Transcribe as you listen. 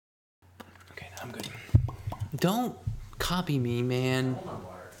I'm good. Don't copy me, man. Hold on,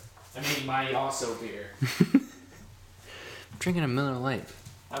 water. I mean, my also beer. I'm drinking a Miller Lite.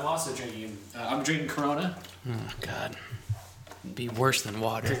 I'm also drinking. I'm drinking Corona. Oh, God. It'd be worse than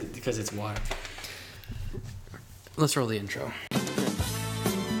water. Because it's water. Let's roll the intro.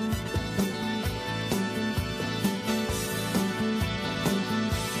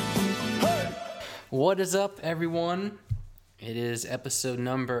 What is up, everyone? It is episode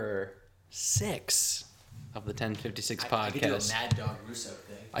number 6 of the 1056 podcast. I could do a Mad Dog Russo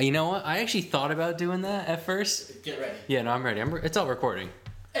thing. You know what? I actually thought about doing that at first. Get ready. Yeah, no, I'm ready. It's all recording.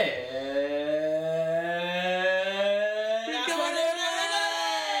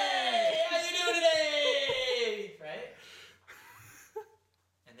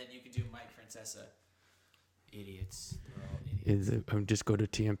 Idiots. They're all idiots. Just go to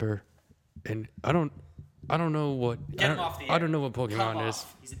Tamper, and I don't know what Get him off the air. I don't know what Come Pokemon is,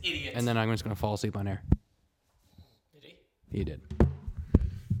 off. He's an idiot. and then I'm just gonna fall asleep on air. Did he? He did.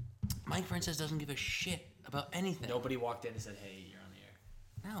 Mike Francis doesn't give a shit about anything. Nobody walked in and said, "Hey, you're on the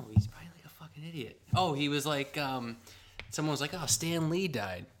air." No, he's probably like a fucking idiot. Oh, he was like, someone was like, "Oh, Stan Lee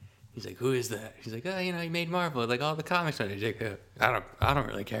died." He's like, "Who is that?" He's like, "Oh, he made Marvel, like all the comics." He's like, I don't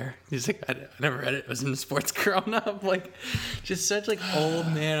really care. He's like, I never read it. I was into sports growing up. Like, just such like old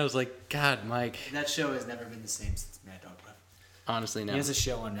man. I was like, God, Mike. That show has never been the same since Mad Dog left. Honestly, no. He has a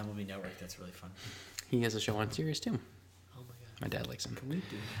show on MLB Network that's really fun. He has a show on Sirius too. Oh my god. My dad likes him. Can we do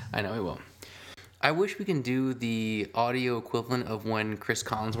this? I know he will. I wish we can do the audio equivalent of when Chris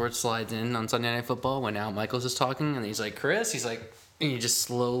Collinsworth slides in on Sunday Night Football when Al Michaels is talking and he's like, Chris, he's like, and he just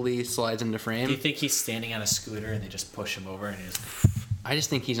slowly slides into frame. Do you think he's standing on a scooter and they just push him over and he just... I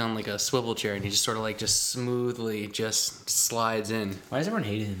just think he's on like a swivel chair and he just sort of like just smoothly just slides in. Why does everyone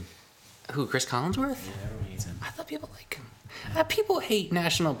hate him? Who, Chris Collinsworth? Yeah, everyone hates him. I thought people like him. People hate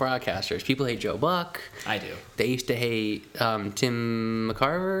national broadcasters. People hate Joe Buck. I do. They used to hate Tim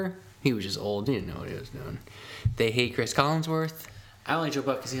McCarver. He was just old. He didn't know what he was doing. They hate Chris Collinsworth. I don't like Joe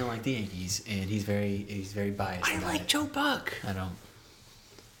Buck because he don't like the Yankees, and he's very biased. I like Joe Buck. I don't.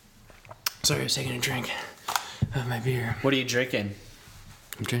 Sorry, I was taking a drink of my beer. What are you drinking?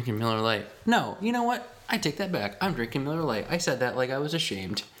 I'm drinking Miller Lite. No, you know what? I take that back. I'm drinking Miller Lite. I said that like I was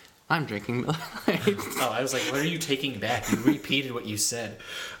ashamed. I'm drinking Miller Lite. Oh, I was like, what are you taking back? You repeated what you said.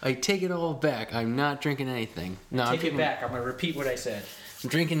 I take it all back. I'm not drinking anything. No, Take it back. I'm going to repeat what I said. I'm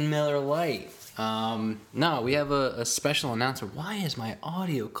drinking Miller Lite. No, we have a special announcement. Why is my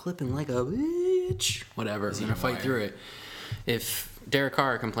audio clipping like a bitch? Whatever, I'm gonna fight through it. If Derek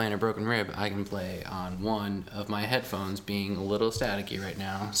Carr can play on a broken rib, I can play on one of my headphones being a little staticky right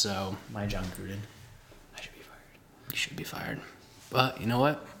now, so... My John Gruden. I should be fired. You should be fired. But, you know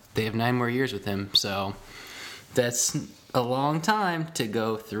what? They have 9 more years with him, so... That's a long time to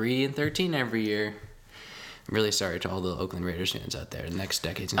go 3-13 every year. I'm really sorry to all the Oakland Raiders fans out there. The next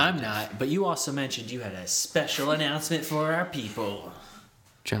decade's gonna I'm not, but you also mentioned you had a special announcement for our people.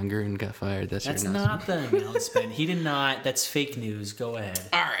 John Gruden got fired. That's That's your announcement. not the announcement. He did not. That's fake news. Go ahead.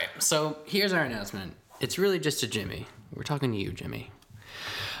 All right, so here's our announcement. It's really just to Jimmy. We're talking to you, Jimmy.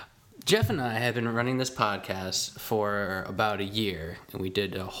 Jeff and I have been running this podcast for about a year, and we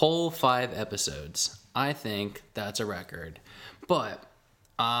did a whole 5 episodes. I think that's a record. But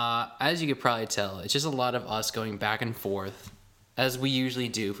as you could probably tell, it's just a lot of us going back and forth, as we usually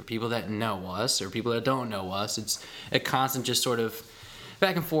do for people that know us or people that don't know us. It's a constant just sort of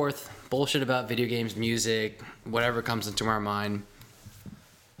back and forth, bullshit about video games, music, whatever comes into our mind.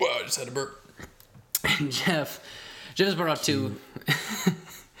 Whoa, I just had a burp. And Jeff has brought up too.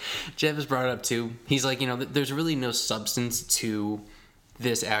 Jeff has brought it up too. He's like, there's really no substance to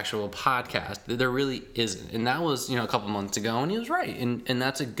this actual podcast. There really isn't. And that was, a couple months ago, and he was right. And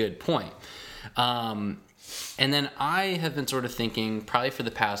that's a good point. And then I have been sort of thinking, probably for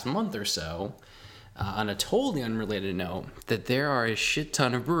the past month or so, on a totally unrelated note, that there are a shit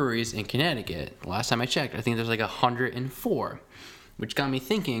ton of breweries in Connecticut. Last time I checked, I think there's like 104, which got me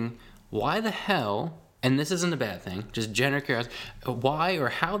thinking, why the hell, and this isn't a bad thing, just general curiosity, why or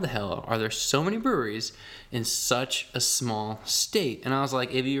how the hell are there so many breweries in such a small state? And I was like,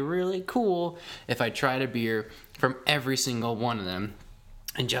 it'd be really cool if I tried a beer from every single one of them.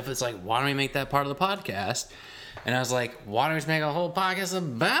 And Jeff was like, why don't we make that part of the podcast? And I was like, why don't we just make a whole podcast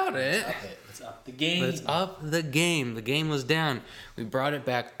about it? Let's up the game. Let's up the game. The game was down. We brought it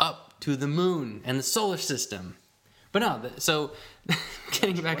back up to the moon and the solar system. But no, so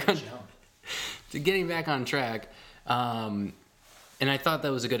getting back on track, And I thought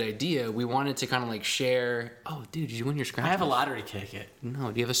that was a good idea. We wanted to kind of like share. Oh, dude, did you win your scratch? I have a off? lottery ticket.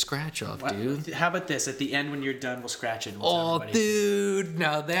 No, do you have a scratch off, dude? How about this? At the end, when you're done, we'll scratch it. And we'll tell Oh, everybody. dude,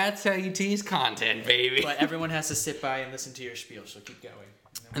 now that's how you tease content, baby. But everyone has to sit by and listen to your spiel, so keep going.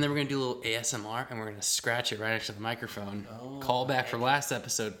 And then we're gonna do a little ASMR, and we're gonna scratch it right next to the microphone. Call back from last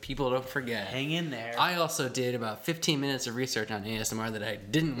episode. People don't forget. Hang in there. I also did about 15 minutes of research on ASMR that I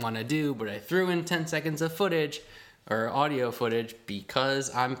didn't want to do, but I threw in 10 seconds of footage or audio footage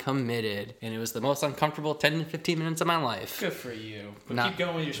because I'm committed, and it was the most uncomfortable 10 to 15 minutes of my life. Good for you. But Nah, keep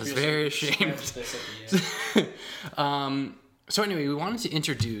going with your I was spiel. very so ashamed. this at the end. So anyway, we wanted to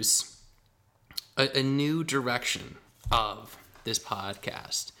introduce a new direction of this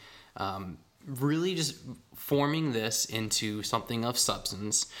podcast. Really just forming this into something of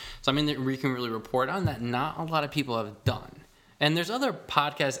substance, something that we can really report on that not a lot of people have done. And there's other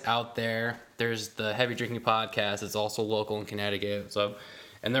podcasts out there. There's the Heavy Drinking Podcast. It's also local in Connecticut. So,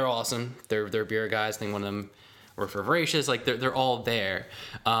 and they're awesome. They're beer guys. I think one of them works for Voracious. Like they're all there.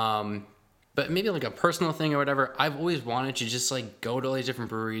 But maybe like a personal thing or whatever. I've always wanted to just like go to all these different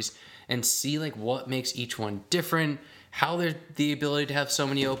breweries and see like what makes each one different. How there's the ability to have so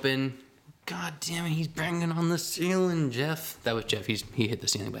many open. God damn it, he's banging on the ceiling, Jeff. That was Jeff. He hit the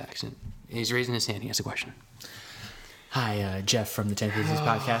ceiling by accident. He's raising his hand. He has a question. Hi, Jeff from the 10 Pieces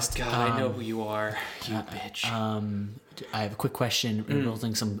Podcast. God, I know who you are, you bitch. I have a quick question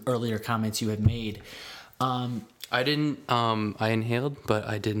regarding some earlier comments you had made. I didn't. I inhaled, but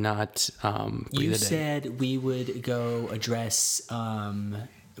I did not. Breathe You it in. said we would go address.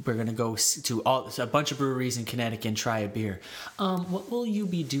 We're gonna go to a bunch of breweries in Connecticut and try a beer. What will you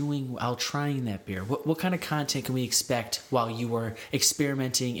be doing while trying that beer? What kind of content can we expect while you are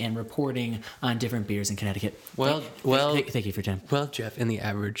experimenting and reporting on different beers in Connecticut? Thank you for your time. Well, Jeff, and the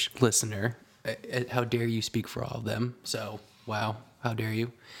average listener, how dare you speak for all of them? So, wow, how dare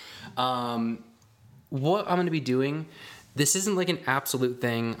you? What I'm going to be doing, this isn't like an absolute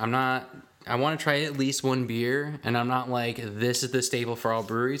thing. I want to try at least one beer, and I'm not like, this is the staple for all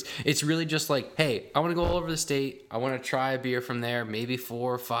breweries. It's really just like, hey, I want to go all over the state. I want to try a beer from there, maybe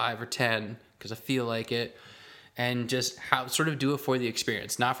 4 or 5 or 10, because I feel like it. And just sort of do it for the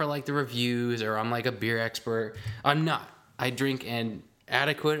experience, not for like the reviews or I'm like a beer expert. I'm not. I drink an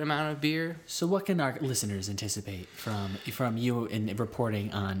adequate amount of beer. So, what can our listeners anticipate from you in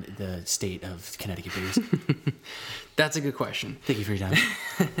reporting on the state of Connecticut beers? That's a good question. Thank you for your time.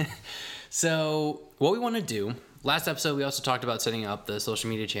 So, what we want to do, last episode we also talked about setting up the social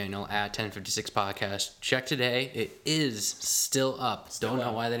media channel at 1056 Podcast. Check today. It is still up. Don't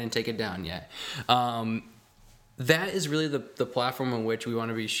know why they didn't take it down yet. That is really the platform in which we want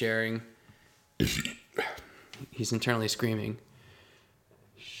to be sharing. He's internally screaming.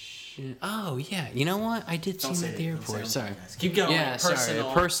 Shit. Oh, yeah. You know what? I did see him at the airport. Sorry. Keep going. Yeah, Personal.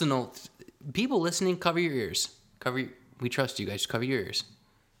 sorry. Personal. People listening, cover your ears. We trust you guys. Cover your ears.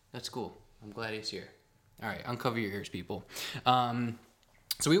 That's cool. I'm glad he's here. All right, uncover your ears, people. So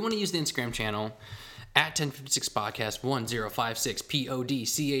we want to use the Instagram channel at 1056 Podcast 1056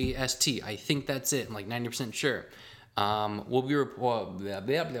 PODCAST. I think that's it. I'm like 90% sure. We'll be blah blah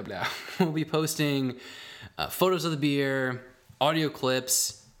blah blah. We'll be posting photos of the beer, audio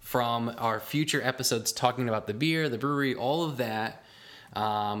clips from our future episodes talking about the beer, the brewery, all of that,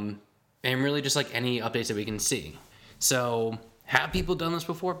 and really just like any updates that we can see. So. Have people done this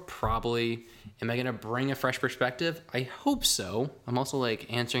before? Probably. Am I going to bring a fresh perspective? I hope so. I'm also like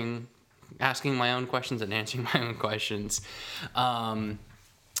asking my own questions and answering my own questions.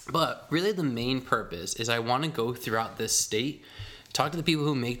 But really the main purpose is I want to go throughout this state, talk to the people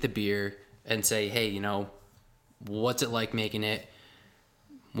who make the beer and say, hey, you know, what's it like making it?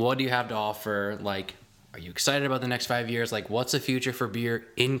 What do you have to offer? Like, are you excited about the next 5 years? Like, what's the future for beer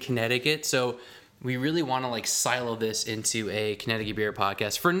in Connecticut? So we really want to like silo this into a Connecticut beer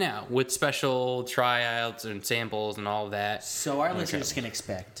podcast for now with special tryouts and samples and all of that. So our listeners can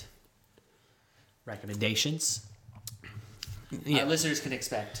expect recommendations. Yeah. Our listeners can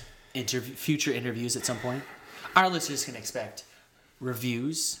expect future interviews at some point. Our listeners can expect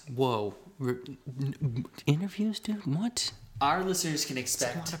reviews. Whoa. Interviews, dude? What? Our listeners can That's a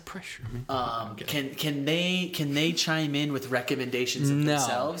expect. lot of pressure, man. Can they chime in with recommendations of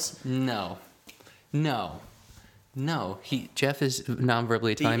themselves? No. Jeff is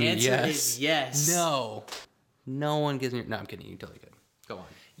non-verbally telling me answer yes. is yes. No. No one gives me. No, I'm kidding. You totally good. Go on.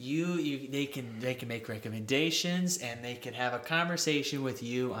 They can make recommendations and they can have a conversation with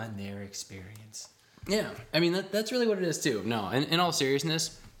you on their experience. Yeah, I mean that's really what it is too. No, in all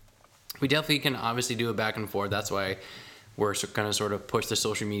seriousness, we definitely can obviously do a back and forth. That's why we're going to sort of push the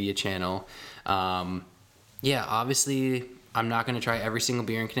social media channel. Yeah, obviously I'm not going to try every single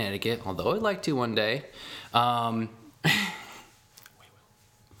beer in Connecticut, although I'd like to one day.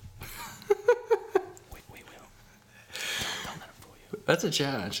 That's a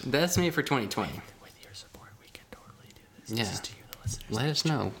challenge. That's me for 2020. With your support, we can totally do this. Yeah. This is to you, the listeners. Let us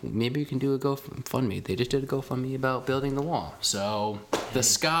know. Maybe you can do a GoFundMe. They just did a GoFundMe about building the wall. So the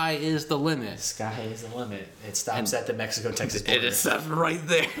sky is the limit. The sky is the limit. It stops at the Mexico-Texas border. It is stuff right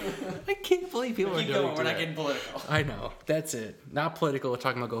there. I can't believe people are Keep doing going. We're not that. getting political. I know. That's it. Not political. We're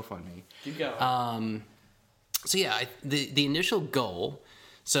talking about GoFundMe. Keep going. So yeah, the initial goal,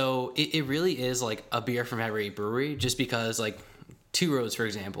 so it really is like a beer from every brewery, just because like Two Roads, for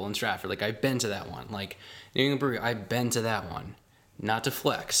example, in Stratford, like I've been to that one. Like New England Brewery, I've been to that one. Not to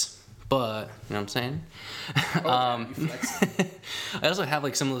flex, but you know what I'm saying? I also have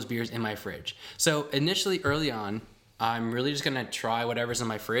like some of those beers in my fridge. So initially, early on, I'm really just gonna try whatever's in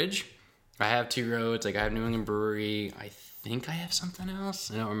my fridge. I have Two Roads, like I have New England Brewery. I think I have something else.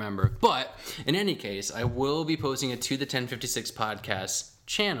 I don't remember. But in any case, I will be posting it to the 1056 Podcast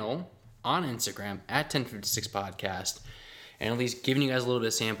channel on Instagram at 1056 Podcast. And at least giving you guys a little bit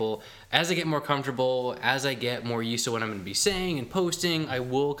of sample. As I get more comfortable, as I get more used to what I'm going to be saying and posting, I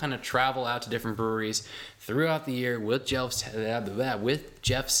will kind of travel out to different breweries throughout the year with Jeff's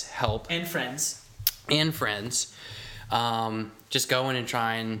help And friends. and friends, just going and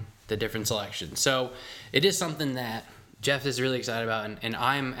trying the different selections. So it is something that Jeff is really excited about, and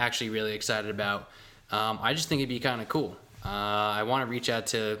I'm actually really excited about. I just think it'd be kind of cool. I want to reach out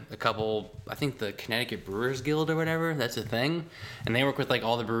to a couple, I think the Connecticut Brewers Guild or whatever, that's a thing. And they work with like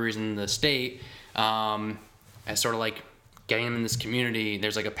all the breweries in the state as sort of like getting them in this community.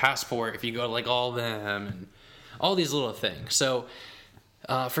 There's like a passport if you go to like all of them and all these little things. So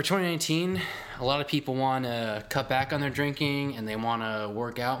for 2019, a lot of people want to cut back on their drinking and they want to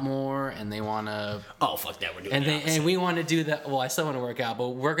work out more and they want to... Oh, fuck that. We're doing And we want to do that. Well, I still want to work out, but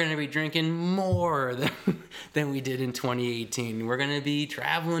we're going to be drinking more than we did in 2018. We're going to be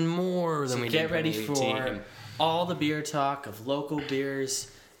traveling more than we did in 2018. Get ready for all the beer talk of local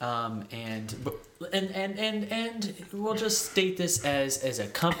beers. And we'll just state this as a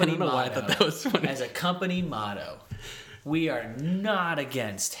company motto. Why I thought that was funny. As a company motto. We are not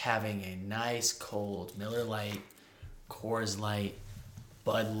against having a nice cold Miller Lite, Coors Light,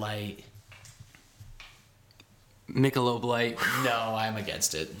 Bud Light. Michelob Light. No, I'm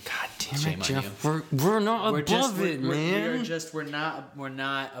against it. God damn Shame it, on Jeff. We're not above it, man. We're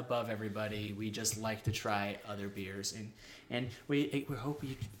not above everybody. We just like to try other beers, and we hope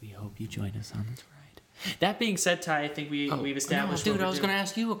you join us on this ride. That being said, Ty, I think we've established. No, dude, what I was we're gonna doing.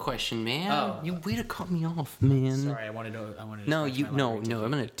 ask you a question, man. Oh. You way to cut me off, man. Sorry, I wanted to. No, scratch you my no. lottery ticket.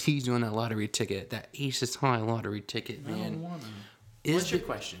 I'm gonna tease you on that lottery ticket, that Aces High lottery ticket, I don't man. wanna. Is What's your there-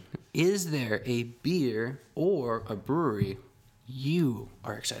 question? Is there a beer or a brewery you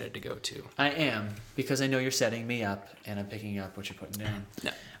are excited to go to? I am, because I know you're setting me up, and I'm picking up what you're putting down.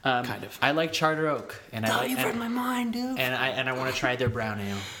 No, kind of. I like Charter Oak, and I like, you've read my mind, dude. and I want to try their brown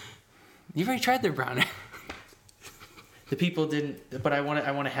ale. You've already tried their brown ale. The people didn't, but I want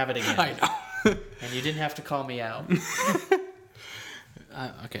to have it again. I know. And you didn't have to call me out.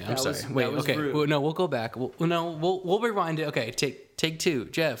 Okay, I'm That sorry. was- Wait, that was okay. rude. Well, no, we'll go back. We'll rewind it. Okay, take two.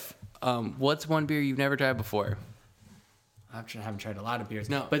 Jeff, what's one beer you've never tried before? I haven't tried a lot of beers.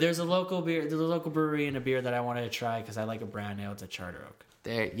 No. But there's a local brewery and a beer that I wanted to try because I like a brown ale. It's a Charter Oak.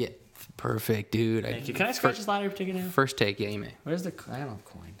 There, yeah, perfect, dude. Thank you. Can I scratch this lottery ticket now? First take, yeah, you may. Where's the? I don't have a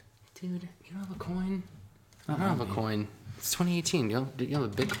coin. Dude, you don't have a coin? I don't have a coin. It's 2018. Do you have a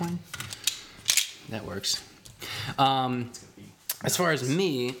Bitcoin? That works. As far as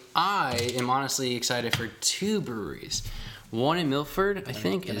me, I am honestly excited for two breweries. One in Milford, I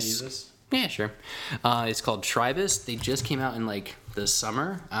think, Can I is. use this? Yeah, sure. It's called Tribus. They just came out in like the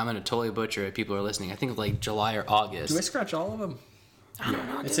summer. I'm gonna totally butcher it. People are listening. I think like July or August. Do I scratch all of them? I don't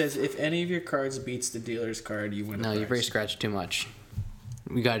know. It says if any of your cards beats the dealer's card, you win. No, you've already scratched too much.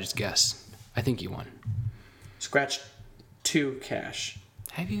 We gotta just guess. I think you won. Scratch 2 cash.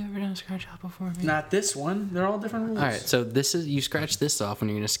 Have you ever done a scratch off before? Man? Not this one. They're all different rules. All right, so this is you scratch this off when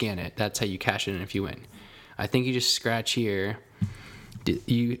you're gonna scan it. That's how you cash it in if you win. I think you just scratch here.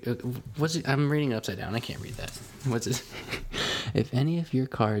 What's it? I'm reading it upside down. I can't read that. What's it? If any of your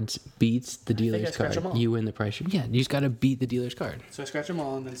cards beats the dealer's scratch card, them all. you win the price. Yeah, you just gotta beat the dealer's card. So I scratch them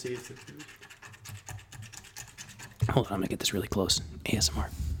all and then see if. Hold on, I'm gonna get this really close. ASMR.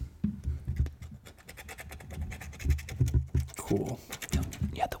 Cool.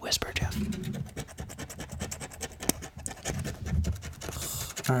 You have to whisper, Jeff.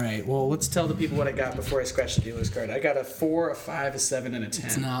 All right. Well, let's tell the people what I got before I scratch the dealer's card. I got a 4, a 5, a 7, and a 10.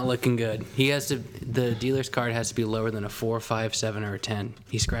 It's not looking good. The dealer's card has to be lower than a 4, 5, 7, or a 10.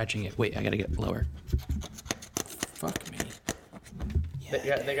 He's scratching it. Wait, I gotta get lower. Fuck me.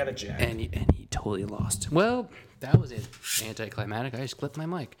 Yeah, they got a jack. And he totally lost. Well, that was anticlimactic. I just clipped my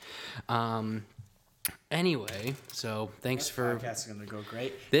mic. Anyway, so thanks for. This podcast is gonna go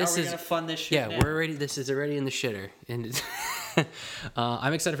great. This How are we is gonna fund this shit? Yeah, now? we're already. This is already in the shitter, and it's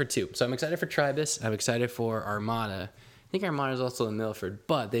I'm excited for 2. So I'm excited for Tribus. I'm excited for Armada. I think Armada is also in Milford,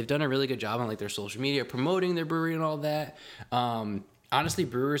 but they've done a really good job on like their social media promoting their brewery and all that. Honestly,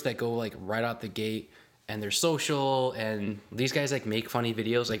 brewers that go like right out the gate and they're social, and these guys like make funny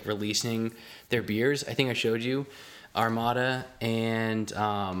videos like releasing their beers. I think I showed you. Armada and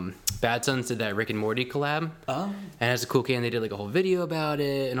Bad Sons did that Rick and Morty collab. Oh. And it's a cool can. They did like a whole video about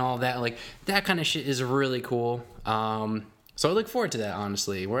it and all that. Like that kind of shit is really cool. So I look forward to that,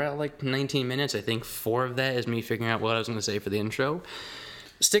 honestly. We're at like 19 minutes. I think 4 of that is me figuring out what I was going to say for the intro.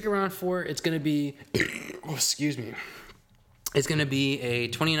 Stick around for it. It's going to be, oh, excuse me. It's going to be a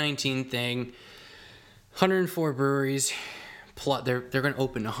 2019 thing. 104 breweries. They're going to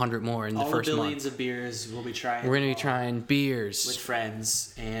open 100 more in the first month. All billions of beers we'll be trying. We're going to be trying beers with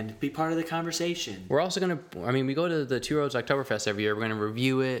friends and be part of the conversation. We're also going to, I mean, we go to the Two Roads Oktoberfest every year. We're going to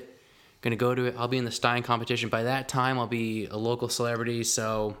review it. Going to go to it. I'll be in the Stein competition. By that time, I'll be a local celebrity.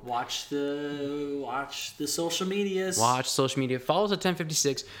 So watch the social medias. Watch social media. Follow us at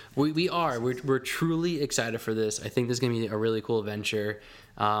 1056. We're truly excited for this. I think this is going to be a really cool adventure.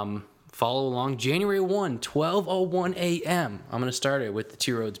 Follow along. January 1, 12:01 a.m. I'm going to start it with the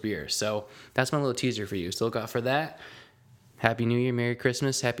Two Roads beer. So that's my little teaser for you. So look out for that. Happy New Year, Merry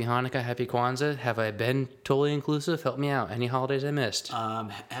Christmas, Happy Hanukkah, Happy Kwanzaa. Have I been totally inclusive? Help me out. Any holidays I missed?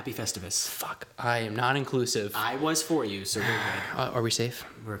 Happy Festivus. Fuck, I am not inclusive. I was for you, so we're good. Are we safe?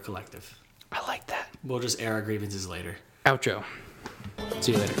 We're a collective. I like that. We'll just air our grievances later. Outro.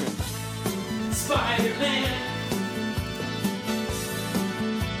 See you later. Spider-Man.